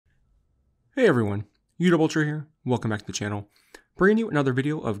Hey everyone, Udub here. Welcome back to the channel. Bringing you another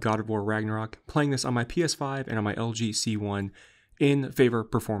video of God of War Ragnarok, playing this on my PS5 and on my LG C1 in favor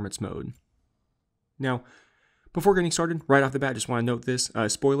performance mode. Now, before getting started, right off the bat, just want to note this,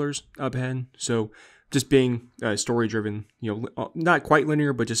 spoilers up ahead. So just being story-driven, not quite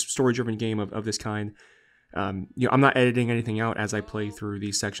linear, but just story-driven game of this kind. I'm not editing anything out as I play through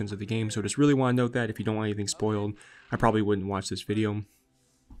these sections of the game, so just really want to note that if you don't want anything spoiled, I probably wouldn't watch this video.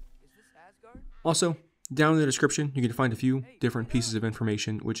 Also, down in the description, you can find a few different pieces of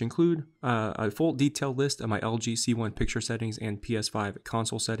information, which include a full detailed list of my LG C1 picture settings and PS5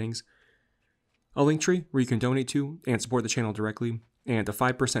 console settings, a link tree where you can donate to and support the channel directly, and a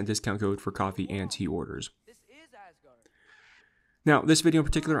 5% discount code for coffee and tea orders. Now, this video in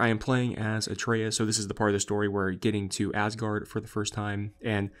particular, I am playing as Atreus, so this is the part of the story where getting to Asgard for the first time,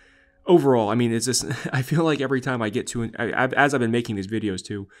 and overall, I mean, it's just, I feel like every time I get to, as I've been making these videos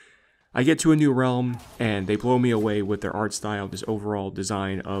too, I get to a new realm, and they blow me away with their art style, this overall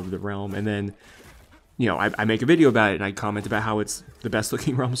design of the realm, and then, I make a video about it, and I comment about how it's the best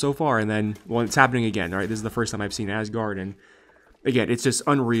looking realm so far, and then, well, it's happening again, right? This is the first time I've seen Asgard, and again, it's just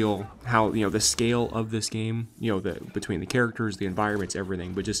unreal how, the scale of this game, between the characters, the environments,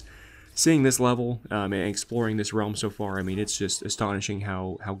 everything, but just seeing this level and exploring this realm so far, I mean, it's just astonishing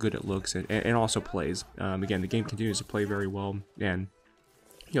how good it looks and also plays. Again, the game continues to play very well, and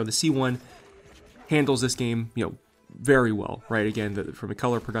the C1 handles this game, very well, right? Again, from the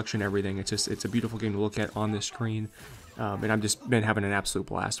color production, everything, it's a beautiful game to look at on this screen, and I've just been having an absolute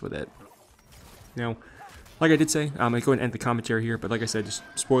blast with it. Now, like I did say, I'm going to go ahead and end the commentary here, but like I said, just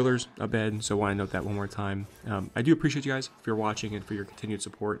spoilers up ahead, so I want to note that one more time. I do appreciate you guys for your watching and for your continued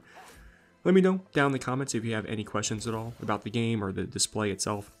support. Let me know down in the comments if you have any questions at all about the game or the display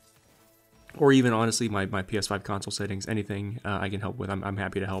itself. Or even, honestly, my PS5 console settings, anything I can help with, I'm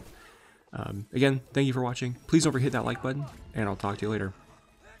happy to help. Again, thank you for watching. Please don't forget hit that like button, and I'll talk to you later.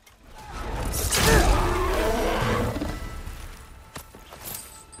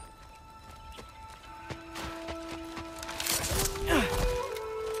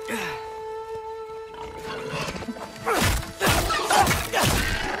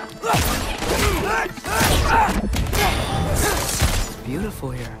 It's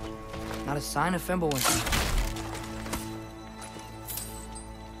beautiful here. Not a sign of Fimbulwinter.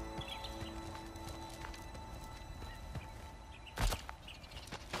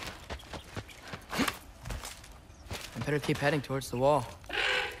 I better keep heading towards the wall.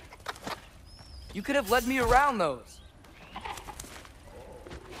 You could have led me around those.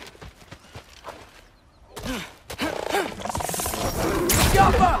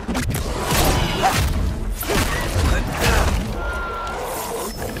 Jump up!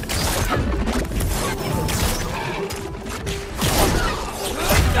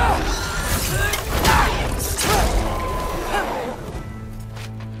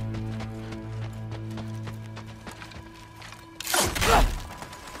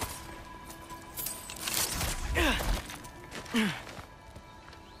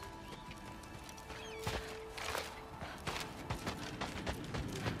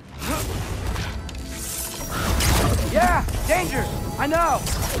 Yeah, danger! I know!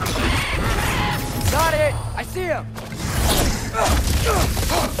 Got it! I see him!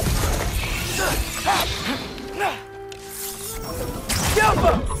 Jump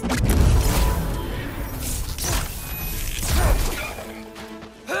him!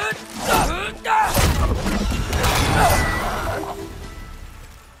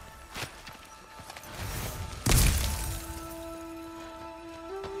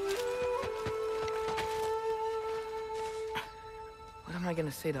 What am I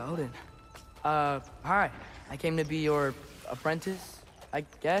gonna say to Odin? Hi. I came to be your apprentice, I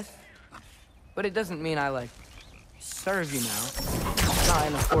guess. But it doesn't mean I, serve you now. It's not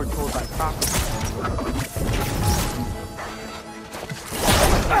in a foretold by prophecy.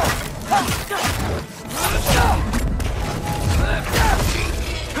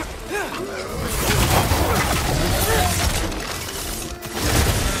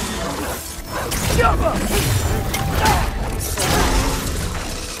 Jump up!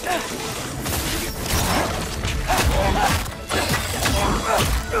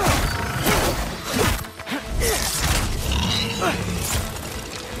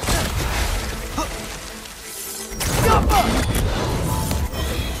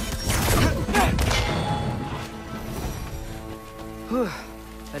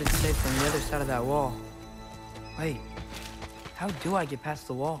 Bet it's safe on the other side of that wall. Wait, how do I get past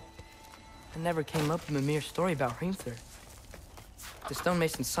the wall? I never came up with a mere story about Hrimthur. The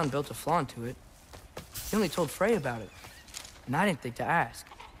stonemason's son built a flaw into it. He only told Frey about it, and I didn't think to ask.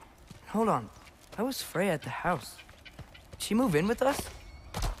 Hold on. How was Freya at the house? Did she move in with us?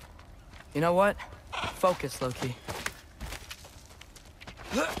 You know what? Focus, Loki.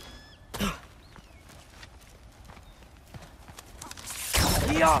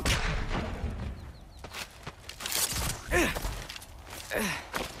 Yeah.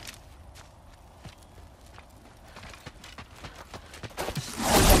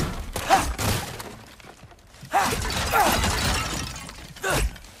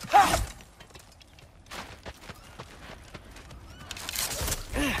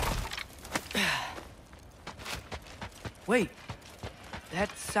 Wait,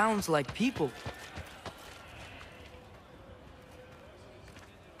 that sounds like people.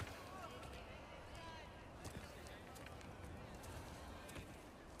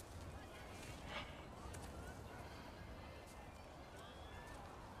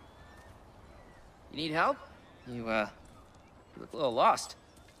 You need help? You look a little lost.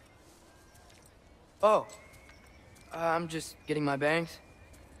 Oh, I'm just getting my bearings.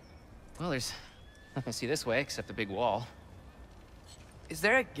 Well, there's nothing to see this way except the big wall. Is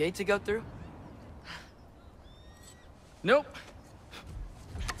there a gate to go through? Nope.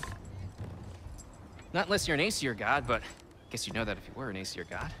 Not unless you're an Aesir god, but I guess you'd know that if you were an Aesir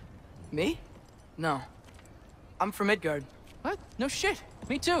god. Me? No. I'm from Midgard. What? No shit.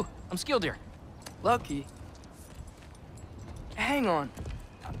 Me too. I'm Skildir. Lucky. Hang on.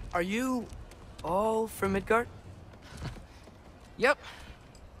 Are you all from Midgard? Yep.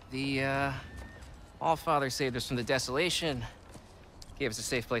 The, All-Father saved us from the desolation. Gave us a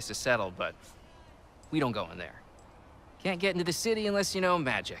safe place to settle, but we don't go in there. Can't get into the city unless you know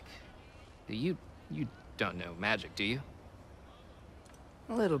magic. You don't know magic, do you?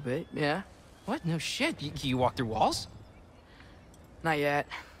 A little bit, yeah. What? No shit. You walk through walls? Not yet.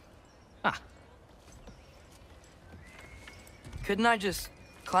 Huh. Couldn't I just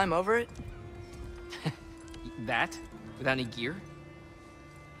climb over it? That? Without any gear?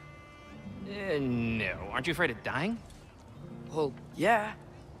 No. Aren't you afraid of dying? Well, yeah.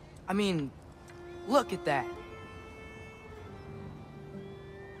 I mean, look at that.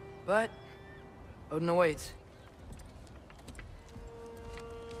 But Odin awaits.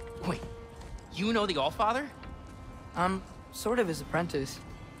 Wait, you know the Allfather? I'm sort of his apprentice.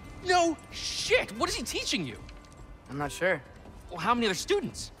 No shit! What is he teaching you? I'm not sure. Well, how many other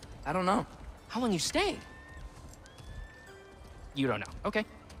students? I don't know. How long you staying? You don't know. Okay.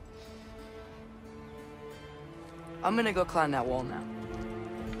 I'm gonna go climb that wall now.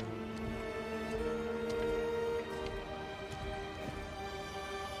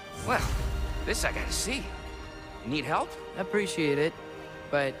 Well, this I gotta see. You need help? Appreciate it,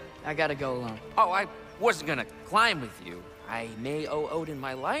 but I gotta go alone. Oh, I wasn't gonna climb with you. I may owe Odin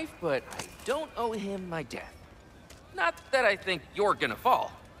my life, but I don't owe him my death. Not that I think you're gonna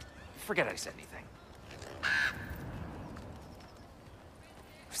fall. Forget I said anything.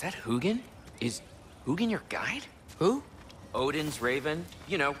 Was that Hugin? Is Hugin your guide? Who? Odin's raven.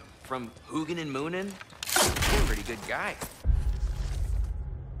 You know, from Hugin and Moonin. Pretty good guy.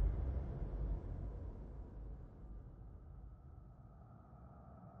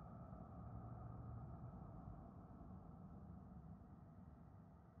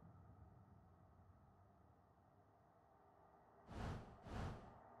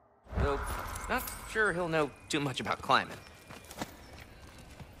 Though, not sure he'll know too much about climbing.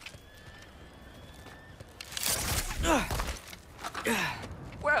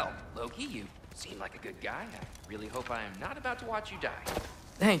 Well, Loki, you seem like a good guy. I really hope I am not about to watch you die.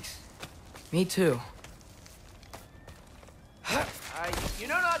 Thanks. Me too. You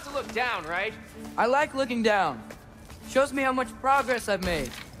know not to look down, right? I like looking down. Shows me how much progress I've made.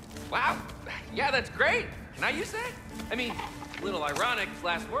 Wow. Yeah, that's great. Can I use that? I mean, a little ironic,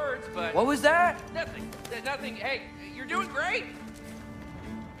 last words, but... What was that? Nothing. Nothing. Hey, you're doing great.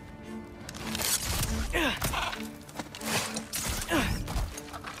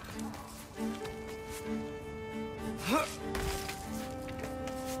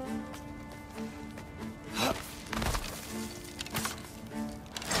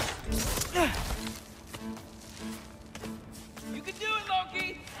 You can do it,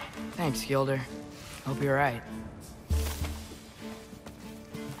 Loki. Thanks, Gilder. Hope you're right.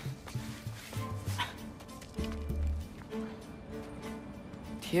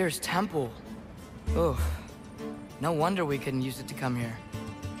 Tyr's temple. Oof. No wonder we couldn't use it to come here.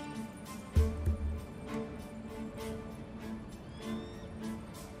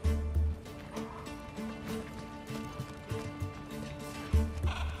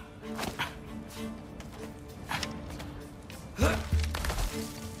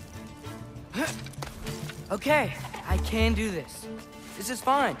 Okay, I can do this. This is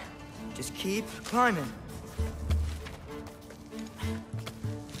fine. Just keep climbing.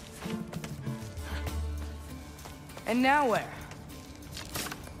 And now where?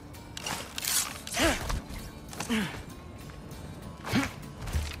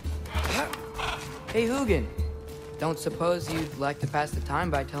 Hey, Hugin. Don't suppose you'd like to pass the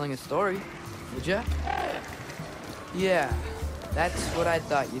time by telling a story, would ya? Yeah, that's what I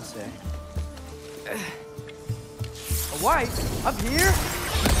thought you'd say. A wife? Up here?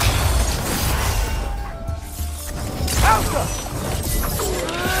 Alpha!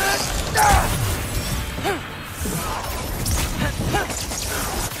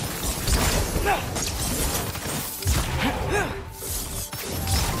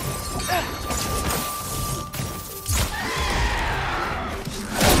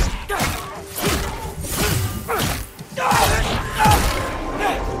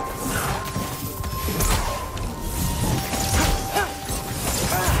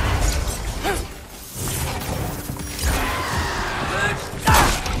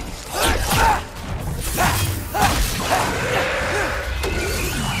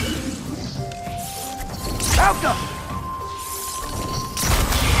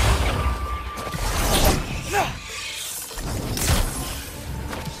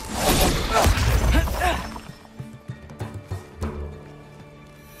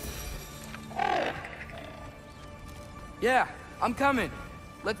 Yeah, I'm coming.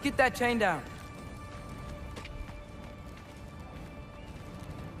 Let's get that chain down.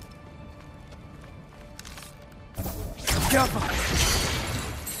 Jump!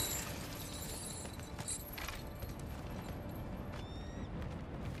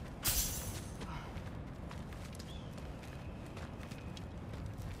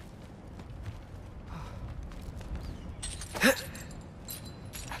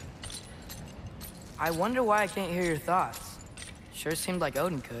 I wonder why I can't hear your thoughts. Sure seemed like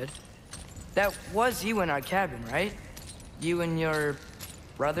Odin could. That was you in our cabin, right? You and your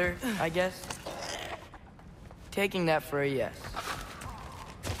brother, I guess? Taking that for a yes.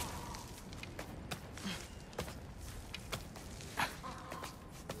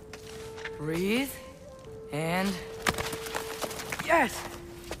 Breathe. And... yes!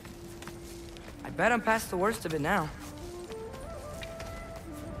 I bet I'm past the worst of it now.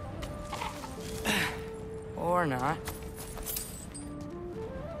 Or not.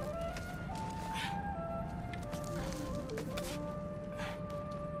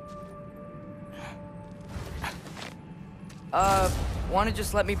 Wanna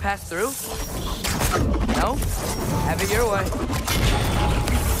just let me pass through? No? Have it your way.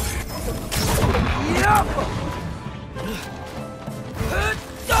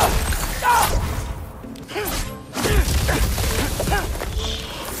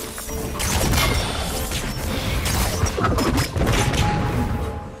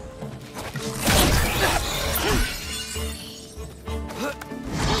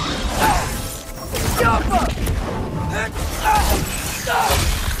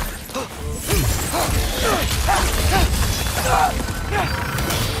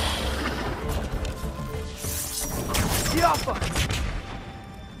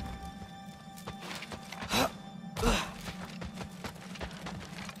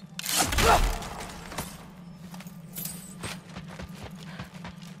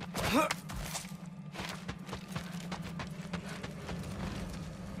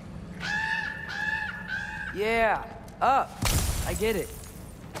 Yeah, up. I get it.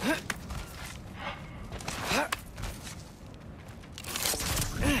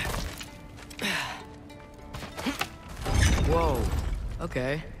 Whoa.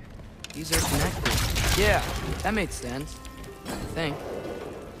 Okay. These are connected. Yeah, that makes sense. I think.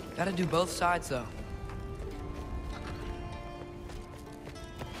 Gotta do both sides, though.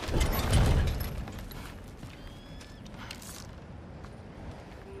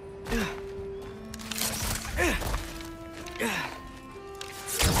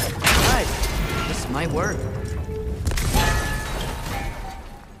 Might work.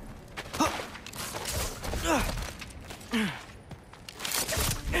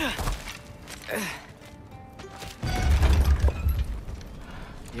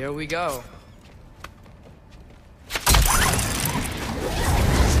 Here we go.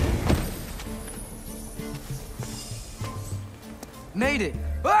 Made it.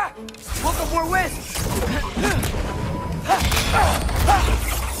 Ah! Woke up more wisps.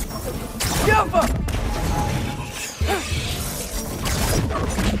 Jump up!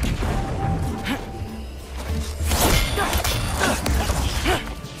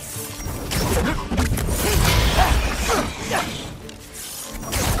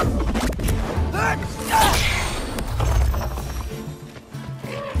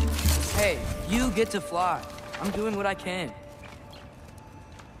 Hey, you get to fly. I'm doing what I can.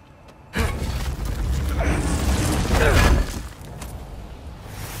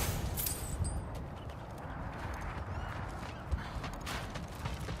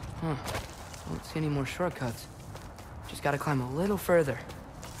 Huh. Don't see any more shortcuts. Just gotta climb a little further.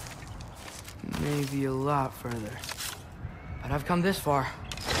 Maybe a lot further. But I've come this far.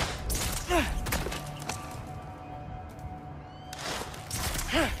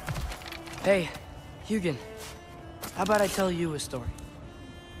 Hey, Hugin. How about I tell you a story?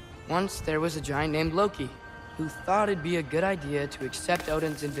 Once there was a giant named Loki who thought it'd be a good idea to accept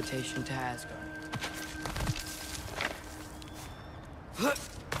Odin's invitation to Asgard.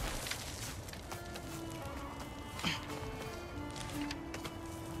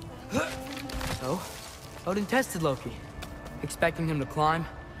 So, Odin tested Loki, expecting him to climb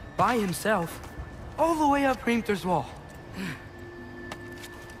by himself all the way up Hrimthur's wall.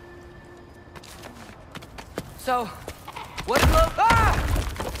 So, what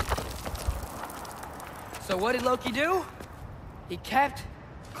did Loki do? He kept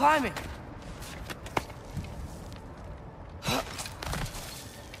climbing.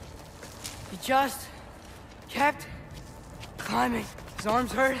 He just kept climbing. His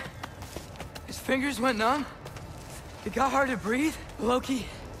arms hurt. His fingers went numb. It got hard to breathe. Loki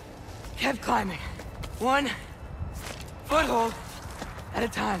kept climbing. One foothold at a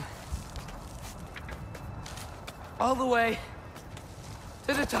time. All the way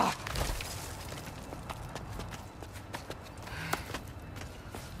to the top.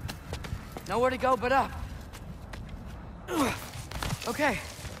 Nowhere to go but up. Okay,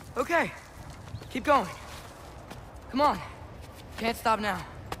 okay. Keep going. Come on. Can't stop now.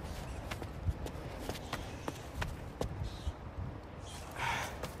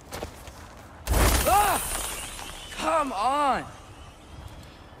 Ah! Come on!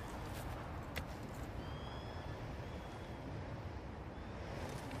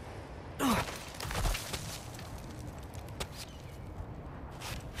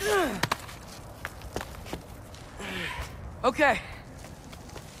 Okay.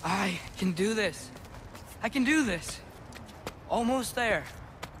 I can do this. I can do this. Almost there.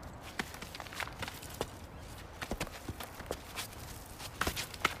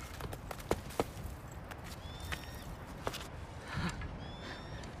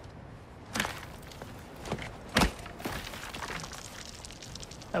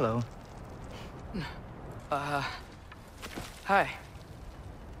 Hello. Hi.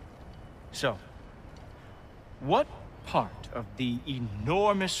 So, what part of the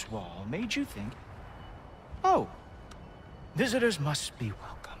enormous wall made you think, oh, visitors must be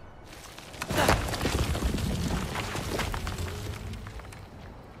welcome?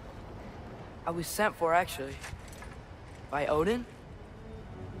 I was sent for, actually. By Odin?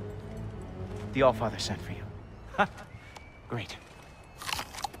 The Allfather sent for you. Ha! Great.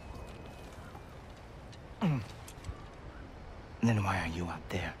 Then why are you out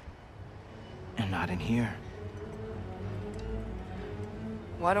there? And not in here?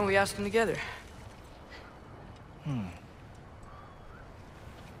 Why don't we ask him together?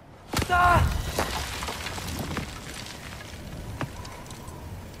 Ah!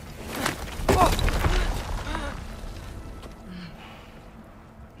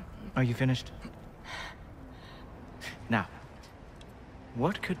 Are you finished? Now,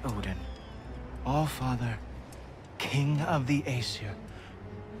 what could Odin, Allfather, King of the Aesir,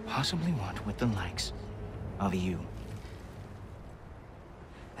 possibly want with the likes of you?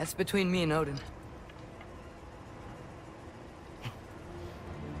 That's between me and Odin.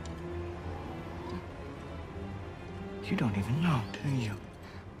 You don't even know, do you?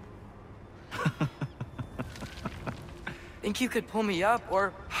 Think you could pull me up,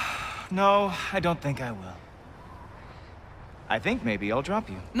 or... No, I don't think I will. I think maybe I'll drop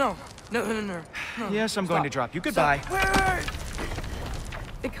you. No. Yes, I'm going to drop you. Goodbye. Wait.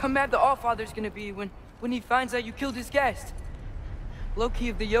 Think how mad the Allfather's gonna be when he finds out you killed his guest. Loki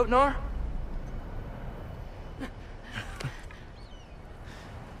of the Jotnar?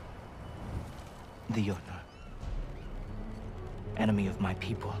 The Jotnar. Enemy of my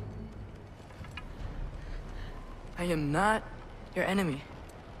people. I am not your enemy.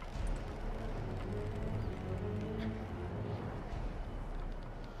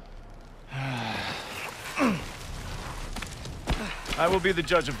 I will be the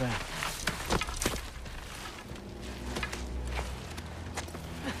judge of that.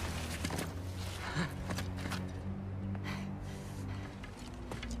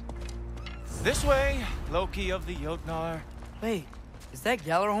 This way, Loki of the Jotnar. Wait, is that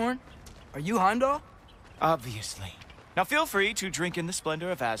Gjallarhorn? Are you Heimdall? Obviously. Now feel free to drink in the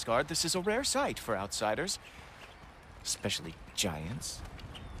splendor of Asgard. This is a rare sight for outsiders, especially giants.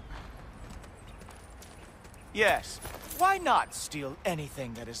 Yes, why not steal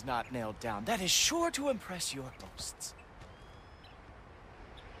anything that is not nailed down? That is sure to impress your hosts.